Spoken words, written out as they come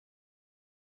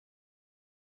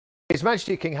His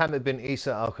Majesty King Hamad bin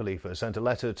Isa Al Khalifa sent a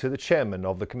letter to the chairman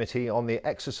of the Committee on the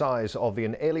Exercise of the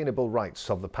Inalienable Rights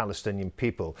of the Palestinian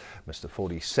People, Mr.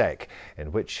 Fodi Sek,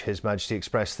 in which His Majesty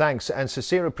expressed thanks and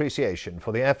sincere appreciation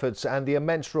for the efforts and the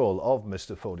immense role of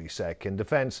Mr. Fodi Sek in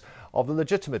defence of the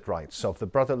legitimate rights of the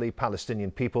brotherly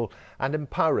Palestinian people and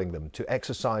empowering them to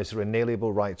exercise their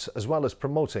inalienable rights, as well as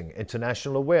promoting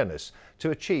international awareness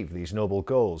to achieve these noble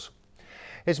goals.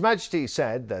 His Majesty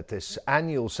said that this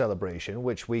annual celebration,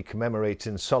 which we commemorate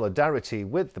in solidarity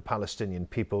with the Palestinian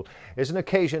people, is an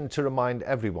occasion to remind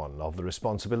everyone of the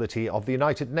responsibility of the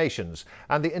United Nations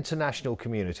and the international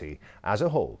community as a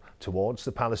whole towards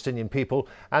the Palestinian people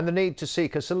and the need to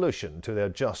seek a solution to their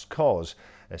just cause,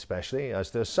 especially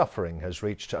as their suffering has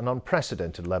reached an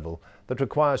unprecedented level that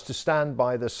requires to stand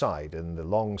by their side in the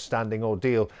long-standing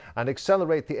ordeal and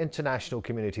accelerate the international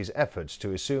community's efforts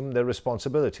to assume their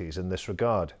responsibilities in this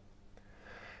regard.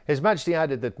 His Majesty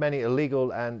added that many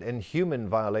illegal and inhuman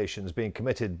violations being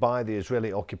committed by the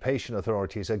Israeli occupation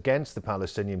authorities against the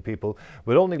Palestinian people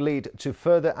will only lead to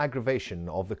further aggravation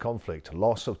of the conflict,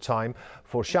 loss of time,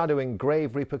 foreshadowing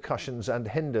grave repercussions, and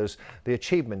hinders the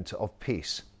achievement of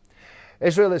peace.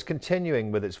 Israel is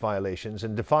continuing with its violations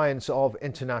in defiance of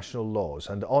international laws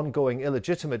and ongoing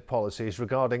illegitimate policies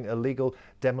regarding illegal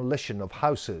demolition of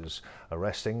houses,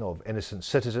 arresting of innocent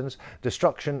citizens,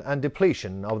 destruction and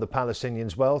depletion of the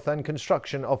Palestinians' wealth, and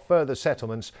construction of further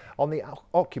settlements on the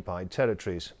occupied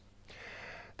territories.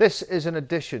 This is in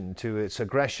addition to its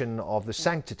aggression of the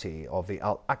sanctity of the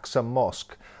Al-Aqsa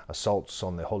Mosque, assaults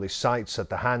on the holy sites at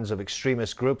the hands of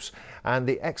extremist groups, and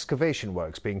the excavation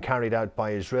works being carried out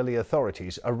by Israeli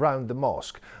authorities around the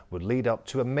mosque would lead up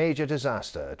to a major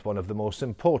disaster at one of the most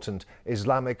important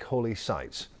Islamic holy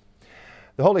sites.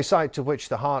 The holy site to which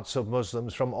the hearts of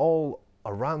Muslims from all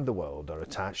around the world are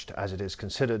attached, as it is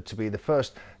considered to be the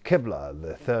first Qibla,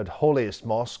 the third holiest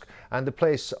mosque, and the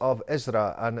place of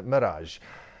Isra and Miraj.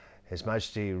 His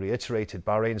Majesty reiterated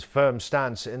Bahrain's firm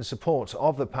stance in support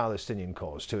of the Palestinian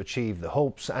cause to achieve the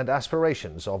hopes and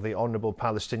aspirations of the honourable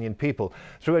Palestinian people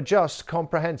through a just,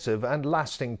 comprehensive and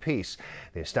lasting peace,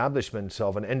 the establishment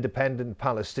of an independent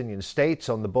Palestinian state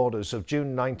on the borders of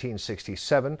June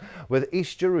 1967 with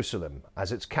East Jerusalem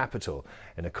as its capital,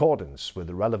 in accordance with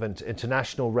the relevant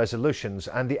international resolutions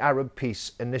and the Arab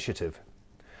Peace Initiative.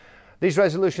 These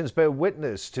resolutions bear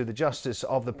witness to the justice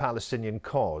of the Palestinian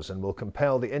cause and will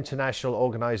compel the international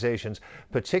organisations,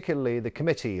 particularly the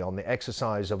Committee on the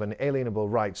Exercise of Inalienable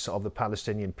Rights of the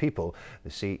Palestinian People, the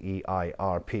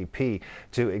CEIRPP,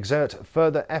 to exert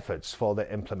further efforts for their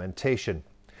implementation.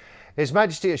 His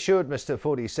Majesty assured Mr.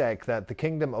 Fodi Sek that the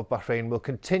Kingdom of Bahrain will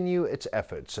continue its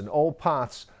efforts in all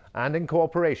paths and in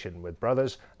cooperation with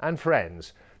brothers and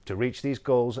friends to reach these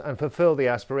goals and fulfill the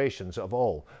aspirations of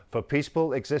all for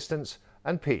peaceful existence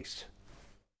and peace.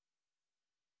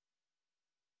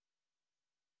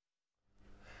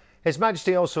 His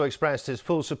Majesty also expressed his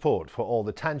full support for all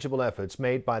the tangible efforts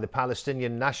made by the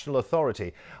Palestinian National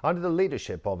Authority under the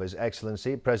leadership of His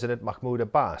Excellency President Mahmoud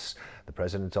Abbas, the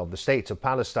President of the State of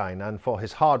Palestine, and for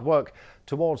his hard work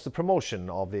towards the promotion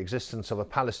of the existence of a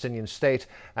Palestinian state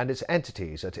and its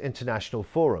entities at international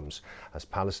forums, as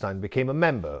Palestine became a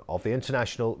member of the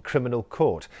International Criminal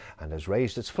Court and has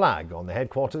raised its flag on the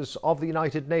headquarters of the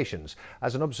United Nations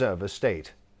as an observer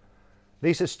state.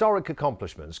 These historic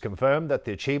accomplishments confirm that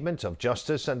the achievement of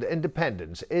justice and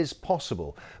independence is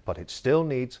possible, but it still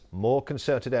needs more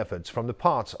concerted efforts from the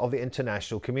part of the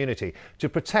international community to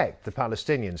protect the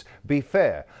Palestinians, be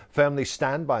fair, firmly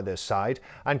stand by their side,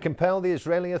 and compel the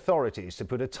Israeli authorities to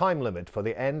put a time limit for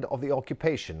the end of the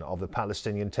occupation of the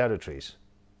Palestinian territories.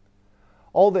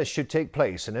 All this should take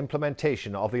place in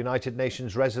implementation of the United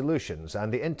Nations resolutions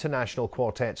and the International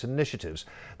Quartet's initiatives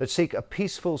that seek a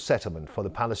peaceful settlement for the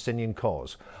Palestinian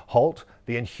cause, halt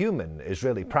the inhuman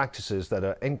Israeli practices that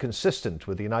are inconsistent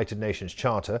with the United Nations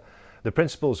Charter, the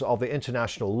principles of the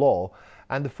international law,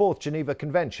 and the Fourth Geneva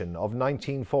Convention of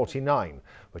 1949,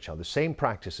 which are the same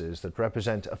practices that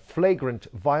represent a flagrant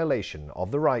violation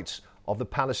of the rights of the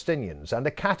Palestinians and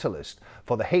a catalyst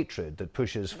for the hatred that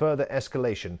pushes further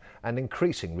escalation and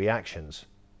increasing reactions.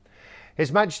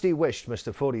 His Majesty wished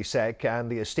Mr. Fodi Sek and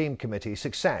the esteemed committee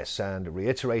success and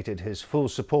reiterated his full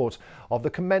support of the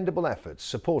commendable efforts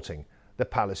supporting the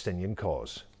Palestinian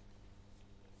cause.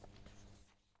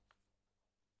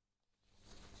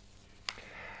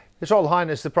 His Royal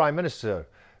Highness the Prime Minister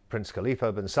Prince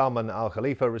Khalifa bin Salman Al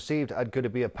Khalifa received at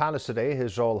Gudaibiya Palace today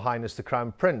His Royal Highness the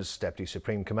Crown Prince, Deputy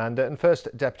Supreme Commander and First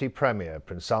Deputy Premier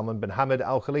Prince Salman bin Hamad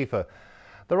Al Khalifa.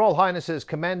 The Royal Highnesses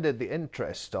commended the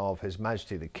interest of His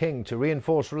Majesty the King to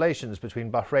reinforce relations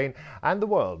between Bahrain and the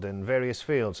world in various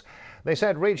fields. They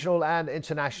said regional and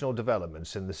international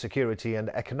developments in the security and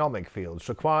economic fields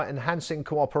require enhancing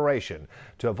cooperation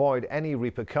to avoid any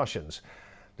repercussions.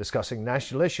 Discussing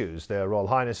national issues, their Royal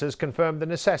Highnesses confirmed the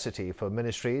necessity for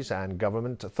ministries and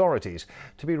government authorities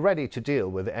to be ready to deal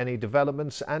with any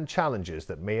developments and challenges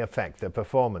that may affect their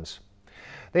performance.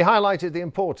 They highlighted the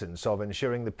importance of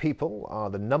ensuring the people are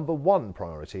the #1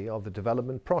 priority of the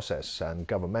development process and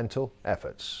governmental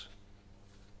efforts.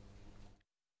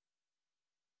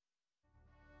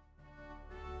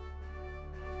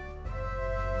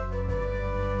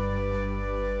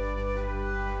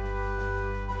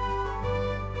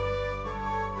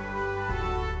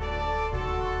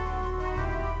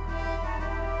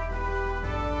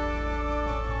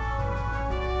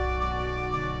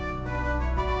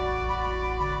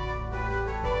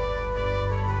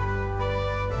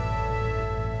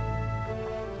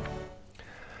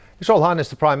 His Royal Highness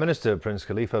the Prime Minister, Prince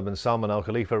Khalifa bin Salman Al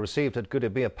Khalifa, received at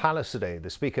Gudaibiya Palace today the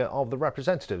Speaker of the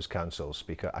Representatives Council,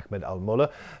 Speaker Ahmed Al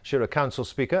Mullah, Shura Council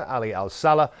Speaker Ali Al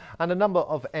Salah, and a number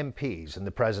of MPs in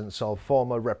the presence of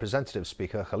former Representative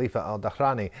Speaker Khalifa Al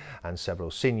Dahrani and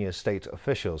several senior state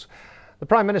officials. The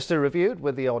Prime Minister reviewed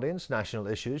with the audience national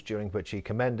issues, during which he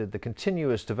commended the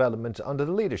continuous development under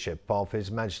the leadership of His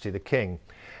Majesty the King.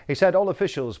 He said all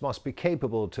officials must be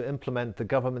capable to implement the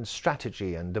government's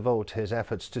strategy and devote his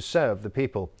efforts to serve the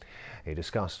people. He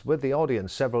discussed with the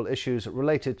audience several issues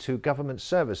related to government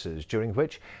services, during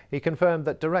which he confirmed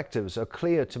that directives are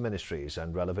clear to ministries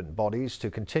and relevant bodies to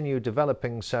continue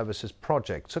developing services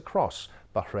projects across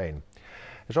Bahrain.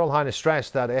 His Royal Highness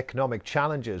stressed that economic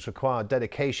challenges require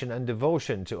dedication and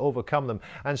devotion to overcome them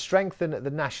and strengthen the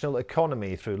national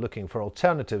economy through looking for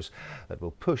alternatives that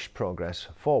will push progress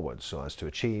forward so as to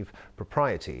achieve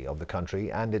propriety of the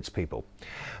country and its people.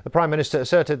 The Prime Minister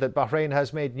asserted that Bahrain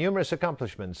has made numerous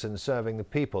accomplishments in serving the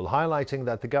people, highlighting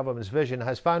that the government's vision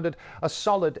has founded a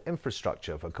solid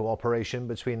infrastructure for cooperation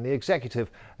between the executive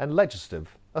and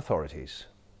legislative authorities.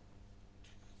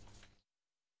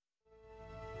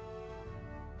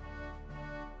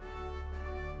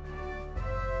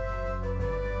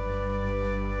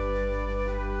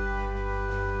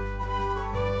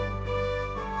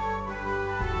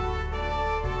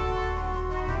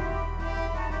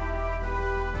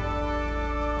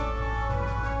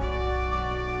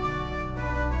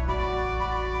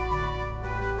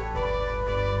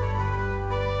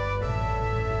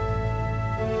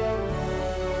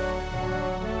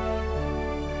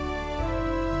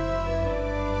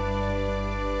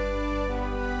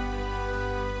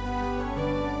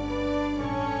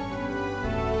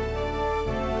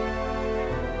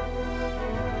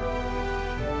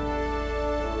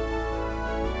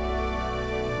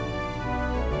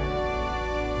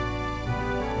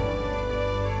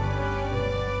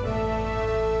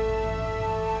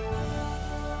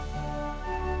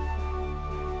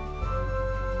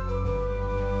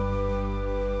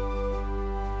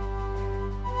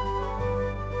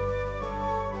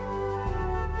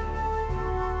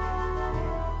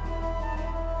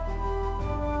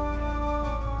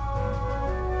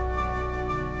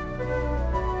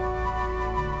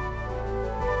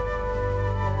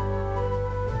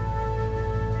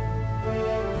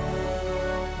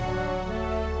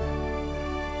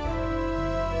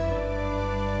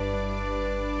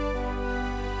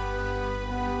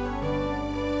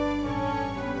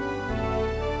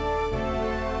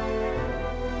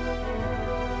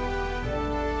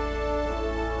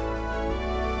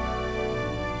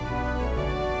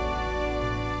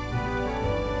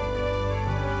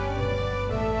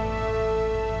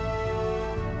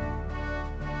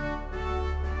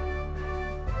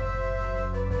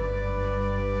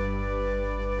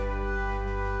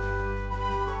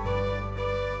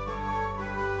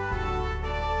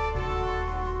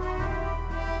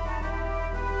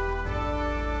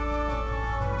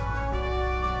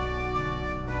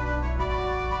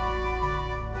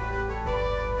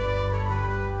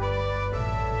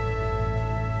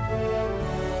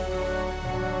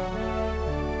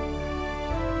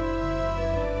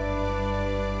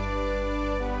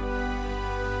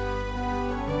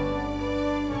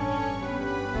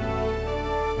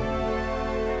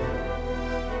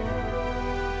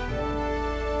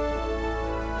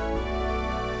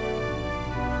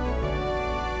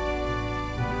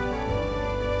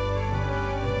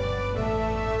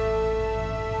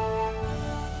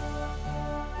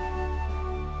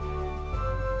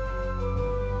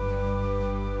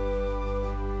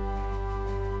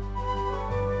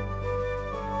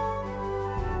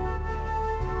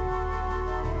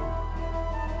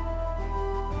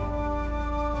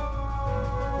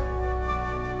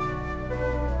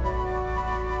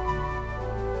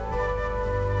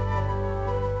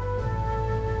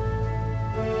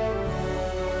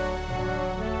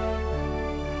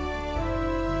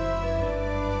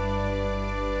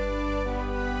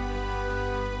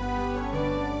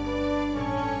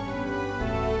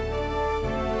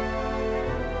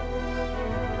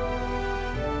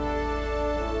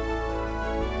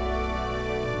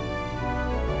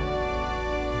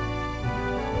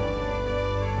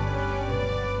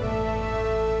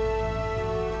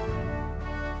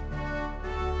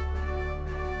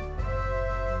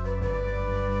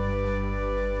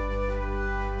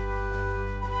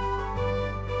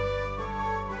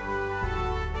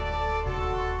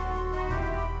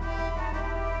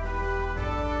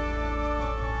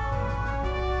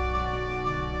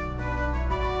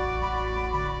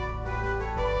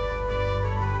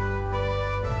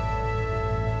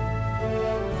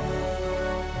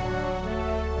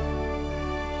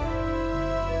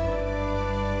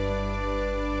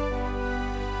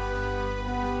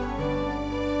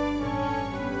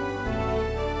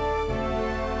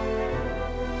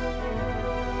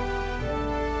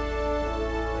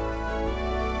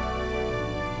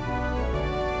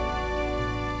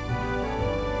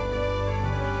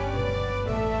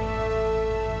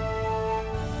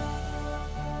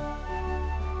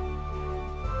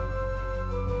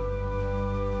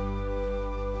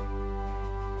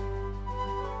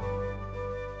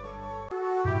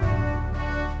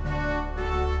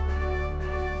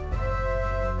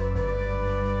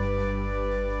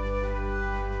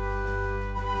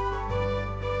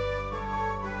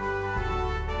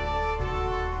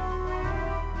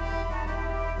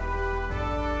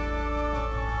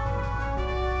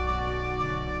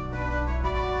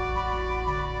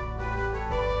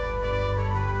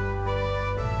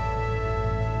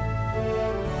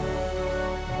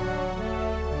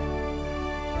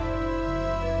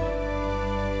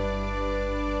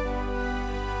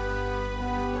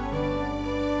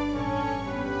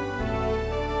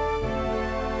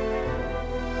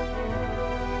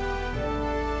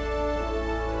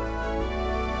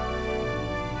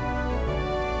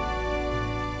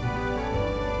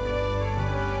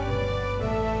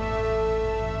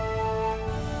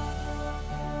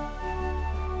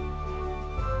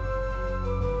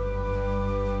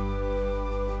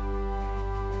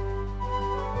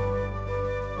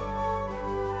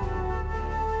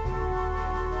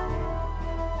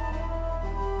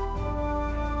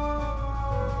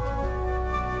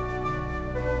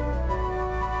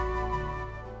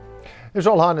 His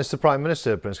Royal Highness the Prime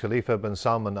Minister Prince Khalifa bin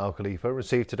Salman Al Khalifa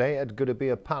received today at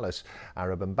Gudaibiya Palace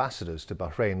Arab ambassadors to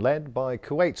Bahrain, led by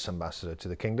Kuwait's ambassador to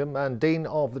the kingdom and Dean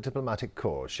of the Diplomatic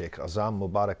Corps, Sheikh Azam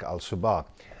Mubarak Al Subah.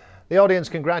 The audience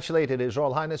congratulated His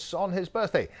Royal Highness on his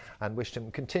birthday and wished him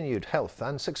continued health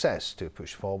and success to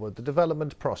push forward the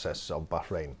development process of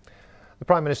Bahrain. The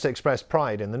Prime Minister expressed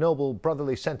pride in the noble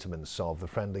brotherly sentiments of the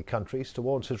friendly countries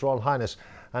towards His Royal Highness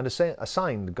and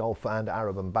assigned Gulf and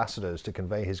Arab ambassadors to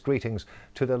convey his greetings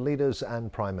to their leaders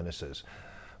and Prime Ministers.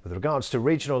 With regards to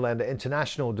regional and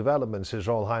international developments, His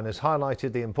Royal Highness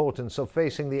highlighted the importance of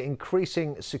facing the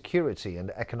increasing security and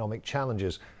economic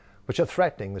challenges which are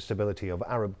threatening the stability of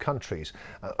Arab countries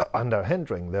and are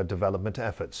hindering their development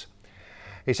efforts.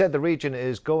 He said the region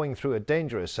is going through a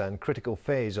dangerous and critical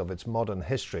phase of its modern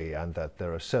history and that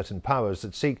there are certain powers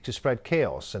that seek to spread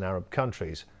chaos in Arab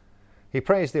countries. He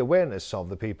praised the awareness of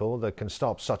the people that can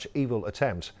stop such evil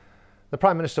attempts. The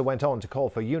Prime Minister went on to call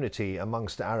for unity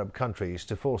amongst Arab countries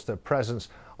to force their presence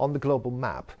on the global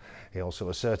map. He also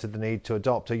asserted the need to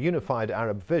adopt a unified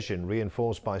Arab vision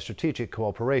reinforced by strategic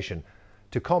cooperation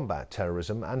to combat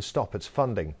terrorism and stop its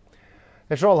funding.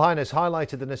 His Royal Highness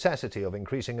highlighted the necessity of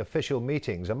increasing official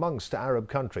meetings amongst Arab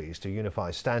countries to unify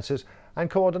stances and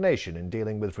coordination in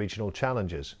dealing with regional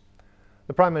challenges.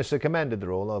 The Prime Minister commended the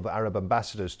role of Arab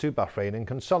ambassadors to Bahrain in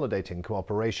consolidating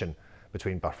cooperation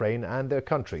between Bahrain and their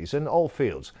countries in all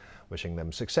fields, wishing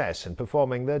them success in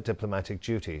performing their diplomatic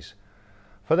duties.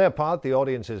 For their part, the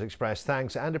audiences expressed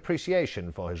thanks and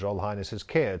appreciation for His Royal Highness's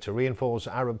care to reinforce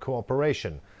Arab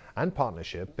cooperation and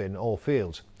partnership in all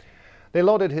fields. They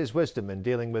lauded his wisdom in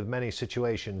dealing with many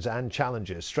situations and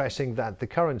challenges, stressing that the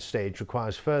current stage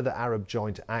requires further Arab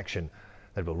joint action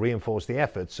that will reinforce the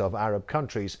efforts of Arab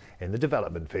countries in the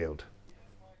development field.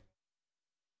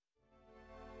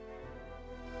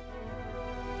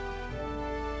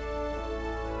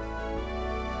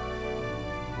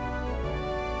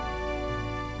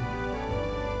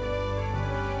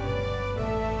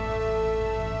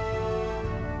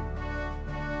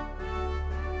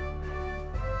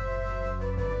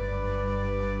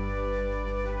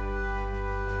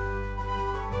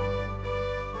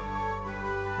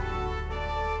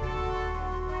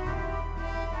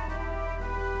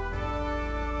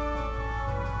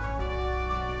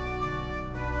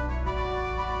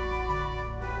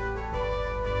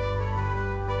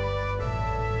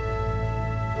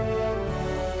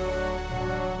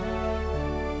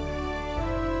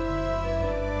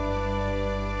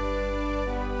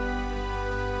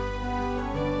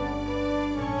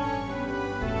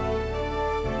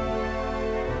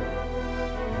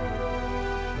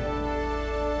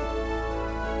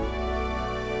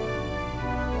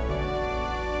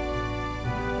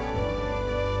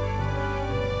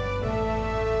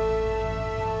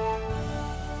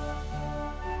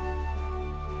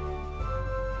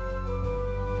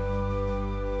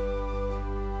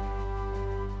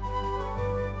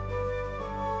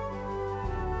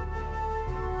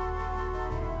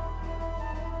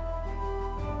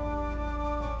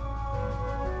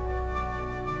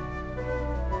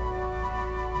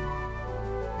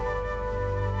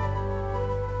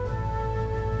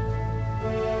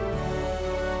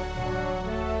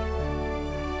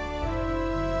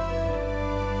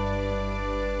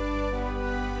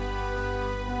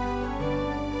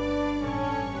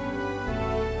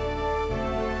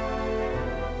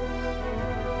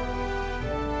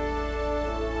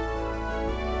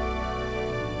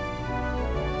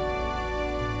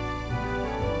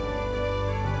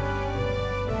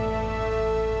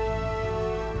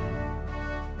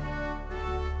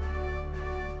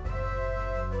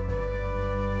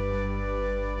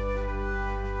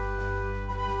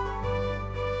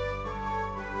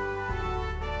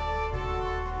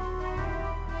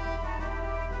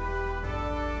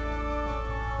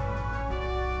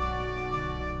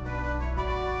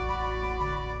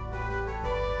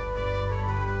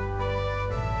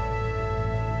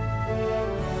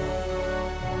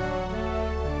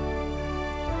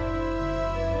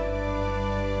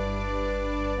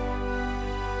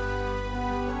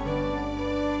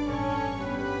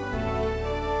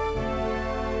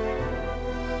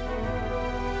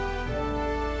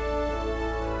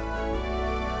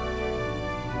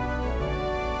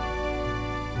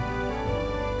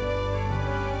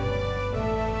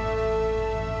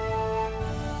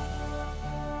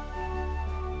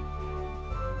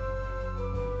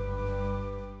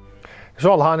 His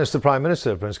Royal Highness the Prime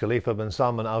Minister Prince Khalifa bin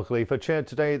Salman Al Khalifa chaired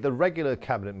today the regular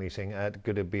cabinet meeting at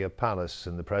Gudaibiya Palace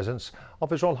in the presence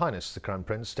of His Royal Highness the Crown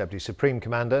Prince, Deputy Supreme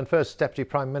Commander and First Deputy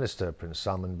Prime Minister Prince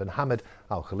Salman bin Hamad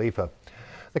Al Khalifa.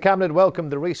 The Cabinet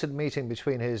welcomed the recent meeting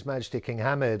between His Majesty King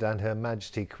Hamad and Her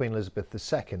Majesty Queen Elizabeth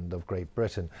II of Great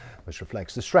Britain, which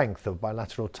reflects the strength of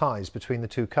bilateral ties between the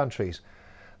two countries.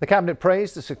 The Cabinet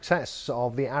praised the success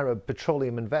of the Arab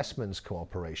Petroleum Investments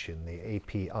Cooperation, the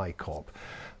API Corp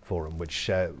forum, which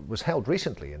was held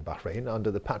recently in Bahrain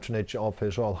under the patronage of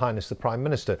His Royal Highness the Prime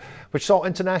Minister, which saw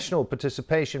international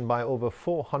participation by over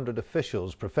 400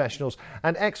 officials, professionals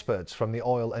and experts from the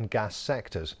oil and gas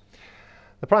sectors.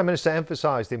 The Prime Minister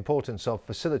emphasised the importance of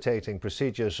facilitating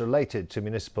procedures related to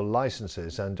municipal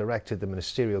licences and directed the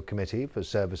Ministerial Committee for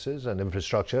Services and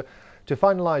Infrastructure to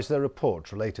finalise their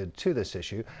report related to this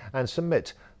issue and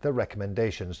submit their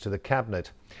recommendations to the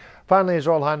Cabinet. Finally, His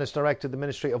Royal Highness directed the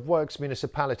Ministry of Works,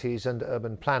 Municipalities and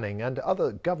Urban Planning and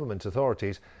other government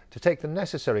authorities to take the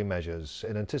necessary measures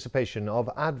in anticipation of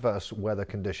adverse weather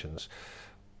conditions.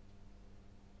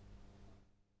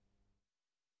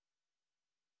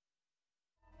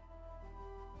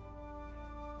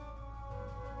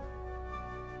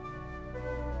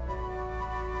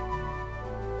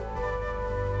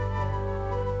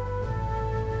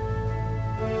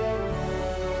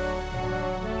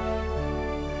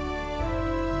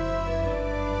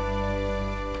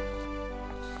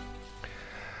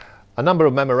 A number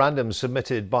of memorandums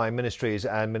submitted by ministries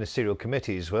and ministerial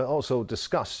committees were also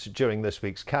discussed during this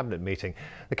week's Cabinet meeting.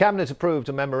 The Cabinet approved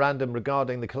a memorandum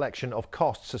regarding the collection of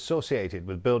costs associated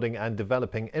with building and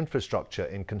developing infrastructure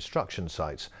in construction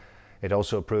sites. It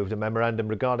also approved a memorandum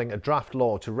regarding a draft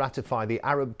law to ratify the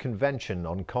Arab Convention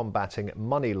on combating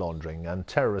money laundering and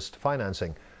terrorist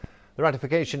financing. The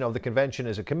ratification of the convention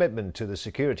is a commitment to the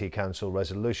Security Council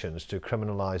resolutions to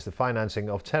criminalise the financing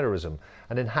of terrorism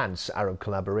and enhance Arab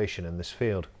collaboration in this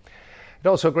field. It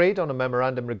also agreed on a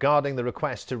memorandum regarding the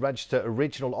request to register a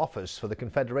regional office for the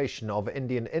Confederation of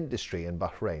Indian Industry in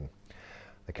Bahrain.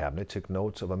 The Cabinet took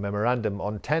note of a memorandum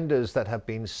on tenders that have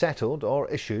been settled or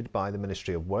issued by the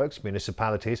Ministry of Works,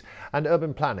 Municipalities and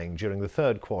Urban Planning during the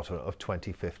third quarter of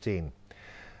 2015.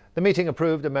 The meeting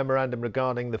approved a memorandum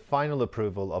regarding the final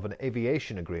approval of an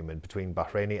aviation agreement between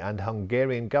Bahraini and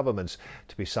Hungarian governments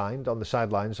to be signed on the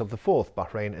sidelines of the 4th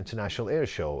Bahrain International Air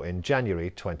Show in January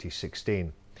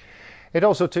 2016. It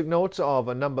also took note of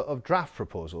a number of draft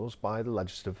proposals by the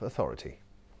Legislative Authority.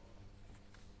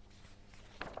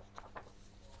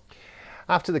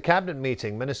 After the Cabinet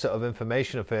meeting, Minister of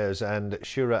Information Affairs and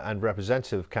Shura and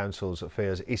Representative Council's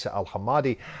Affairs Isa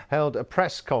Al-Hamadi held a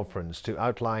press conference to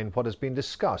outline what has been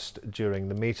discussed during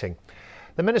the meeting.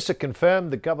 The Minister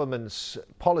confirmed the government's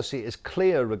policy is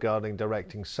clear regarding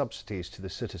directing subsidies to the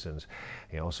citizens.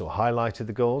 He also highlighted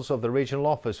the goals of the Regional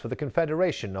Office for the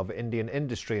Confederation of Indian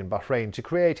Industry in Bahrain to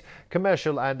create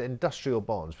commercial and industrial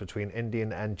bonds between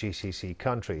Indian and GCC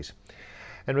countries.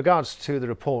 In regards to the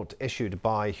report issued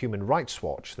by Human Rights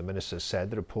Watch, the Minister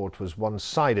said the report was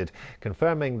one-sided,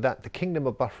 confirming that the Kingdom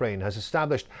of Bahrain has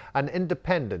established an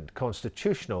independent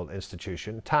constitutional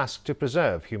institution tasked to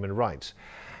preserve human rights.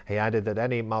 He added that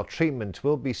any maltreatment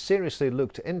will be seriously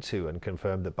looked into and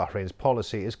confirmed that Bahrain's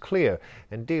policy is clear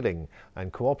in dealing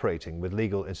and cooperating with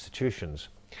legal institutions.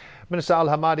 Minister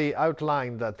Al-Hamadi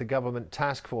outlined that the government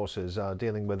task forces are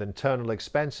dealing with internal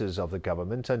expenses of the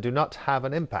government and do not have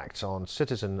an impact on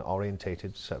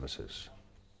citizen-orientated services.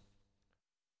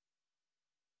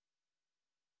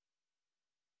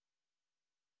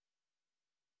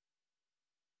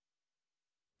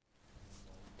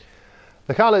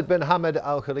 The Khalid bin Hamad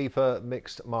Al Khalifa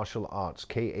Mixed Martial Arts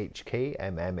KHK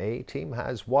MMA team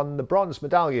has won the bronze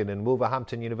medallion in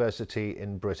Wolverhampton University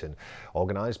in Britain,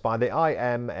 organised by the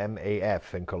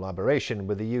IMMAF in collaboration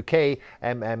with the UK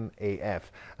MMAF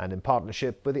and in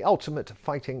partnership with the Ultimate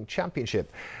Fighting Championship.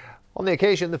 On the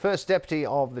occasion, the First Deputy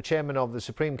of the Chairman of the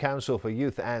Supreme Council for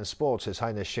Youth and Sports, His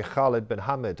Highness Sheikh Khalid bin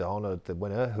Hamad, honoured the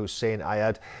winner, Hussein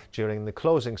Ayad, during the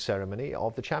closing ceremony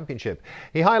of the championship.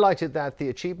 He highlighted that the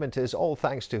achievement is all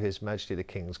thanks to His Majesty the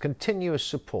King's continuous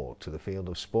support to the field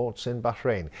of sports in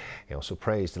Bahrain. He also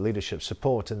praised the leadership's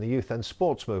support in the youth and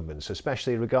sports movements,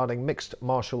 especially regarding mixed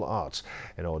martial arts,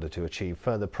 in order to achieve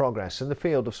further progress in the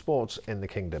field of sports in the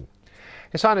Kingdom.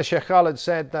 His Highness Sheikh Khalid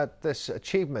said that this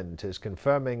achievement is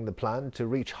confirming the plan to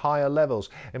reach higher levels,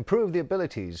 improve the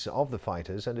abilities of the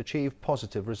fighters and achieve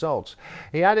positive results.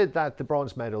 He added that the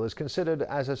bronze medal is considered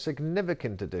as a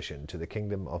significant addition to the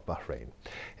Kingdom of Bahrain.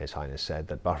 His Highness said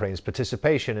that Bahrain's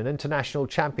participation in international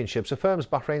championships affirms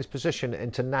Bahrain's position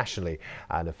internationally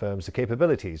and affirms the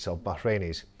capabilities of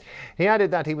Bahrainis. He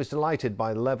added that he was delighted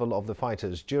by the level of the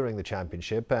fighters during the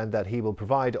championship and that he will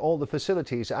provide all the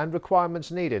facilities and requirements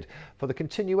needed for the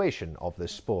continuation of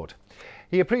this sport.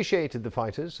 He appreciated the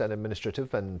fighters and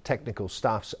administrative and technical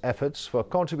staff's efforts for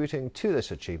contributing to this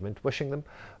achievement, wishing them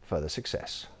further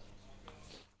success.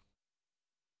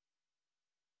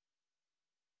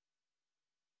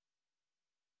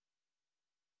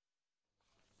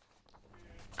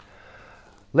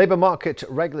 Labour Market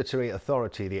Regulatory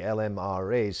Authority, the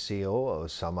LMRA's CEO,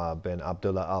 Osama bin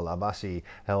Abdullah Al Abbasi,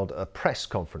 held a press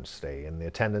conference today in the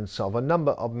attendance of a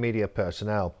number of media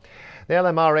personnel. The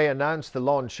LMRA announced the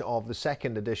launch of the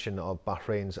second edition of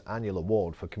Bahrain's annual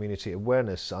award for community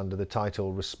awareness under the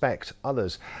title Respect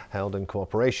Others, held in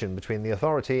cooperation between the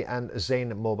authority and Zain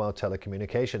Mobile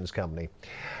Telecommunications Company.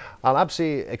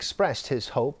 Al-Absi expressed his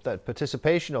hope that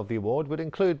participation of the award would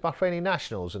include Bahraini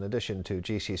nationals in addition to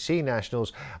GCC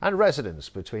nationals and residents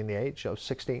between the age of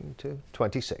 16 to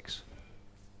 26.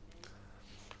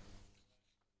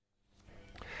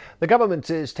 The government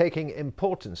is taking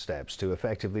important steps to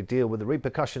effectively deal with the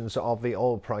repercussions of the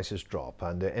oil prices drop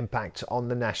and their impact on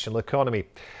the national economy.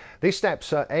 These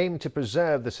steps are aimed to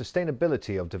preserve the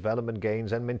sustainability of development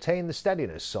gains and maintain the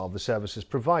steadiness of the services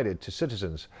provided to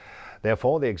citizens.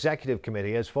 Therefore, the Executive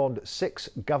Committee has formed 6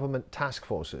 government task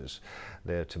forces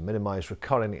there to minimise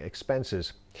recurring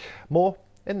expenses. More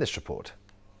in this report.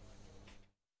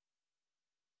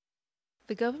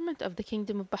 The government of the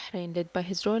Kingdom of Bahrain, led by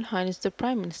His Royal Highness the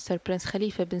Prime Minister Prince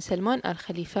Khalifa bin Salman Al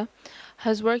Khalifa,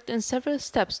 has worked in several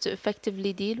steps to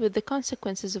effectively deal with the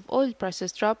consequences of oil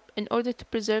prices drop in order to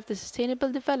preserve the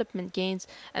sustainable development gains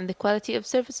and the quality of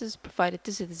services provided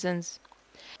to citizens.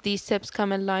 These steps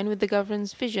come in line with the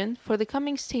government's vision for the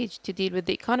coming stage to deal with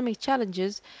the economic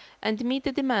challenges and meet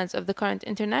the demands of the current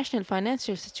international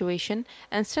financial situation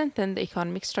and strengthen the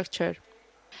economic structure.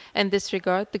 In this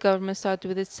regard, the government started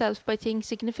with itself by taking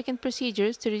significant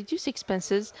procedures to reduce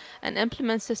expenses and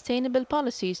implement sustainable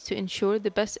policies to ensure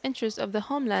the best interests of the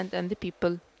homeland and the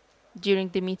people. During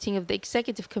the meeting of the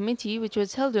Executive Committee, which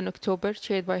was held in October,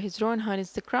 chaired by His Royal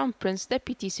Highness the Crown Prince,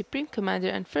 Deputy Supreme Commander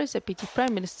and First Deputy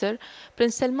Prime Minister,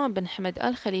 Prince Salman bin Hamad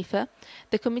Al Khalifa,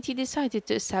 the committee decided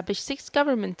to establish 6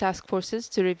 government task forces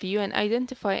to review and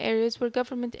identify areas where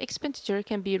government expenditure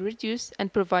can be reduced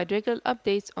and provide regular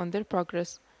updates on their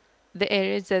progress. The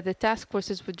areas that the task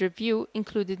forces would review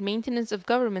included maintenance of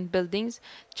government buildings,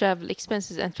 travel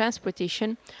expenses and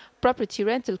transportation, property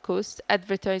rental costs,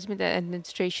 advertisement and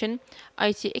administration,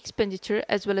 IT expenditure,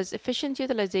 as well as efficient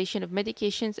utilization of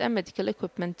medications and medical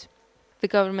equipment. The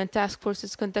government task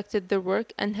forces conducted their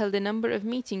work and held a number of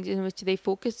meetings in which they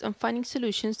focused on finding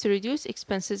solutions to reduce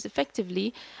expenses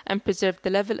effectively and preserve the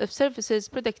level of services,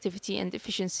 productivity and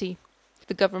efficiency.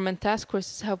 The government task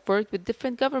forces have worked with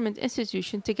different government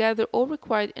institutions to gather all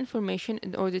required information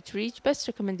in order to reach best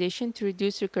recommendation to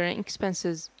reduce recurring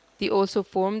expenses. They also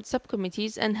formed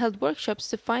subcommittees and held workshops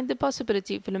to find the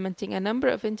possibility of implementing a number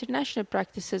of international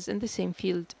practices in the same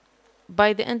field.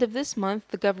 By the end of this month,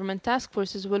 the government task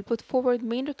forces will put forward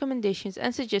main recommendations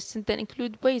and suggestions that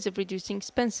include ways of reducing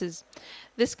expenses.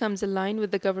 This comes in line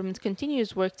with the government's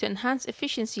continuous work to enhance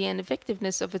efficiency and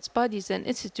effectiveness of its bodies and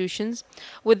institutions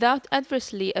without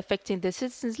adversely affecting the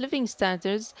citizens' living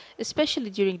standards, especially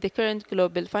during the current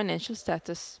global financial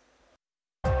status.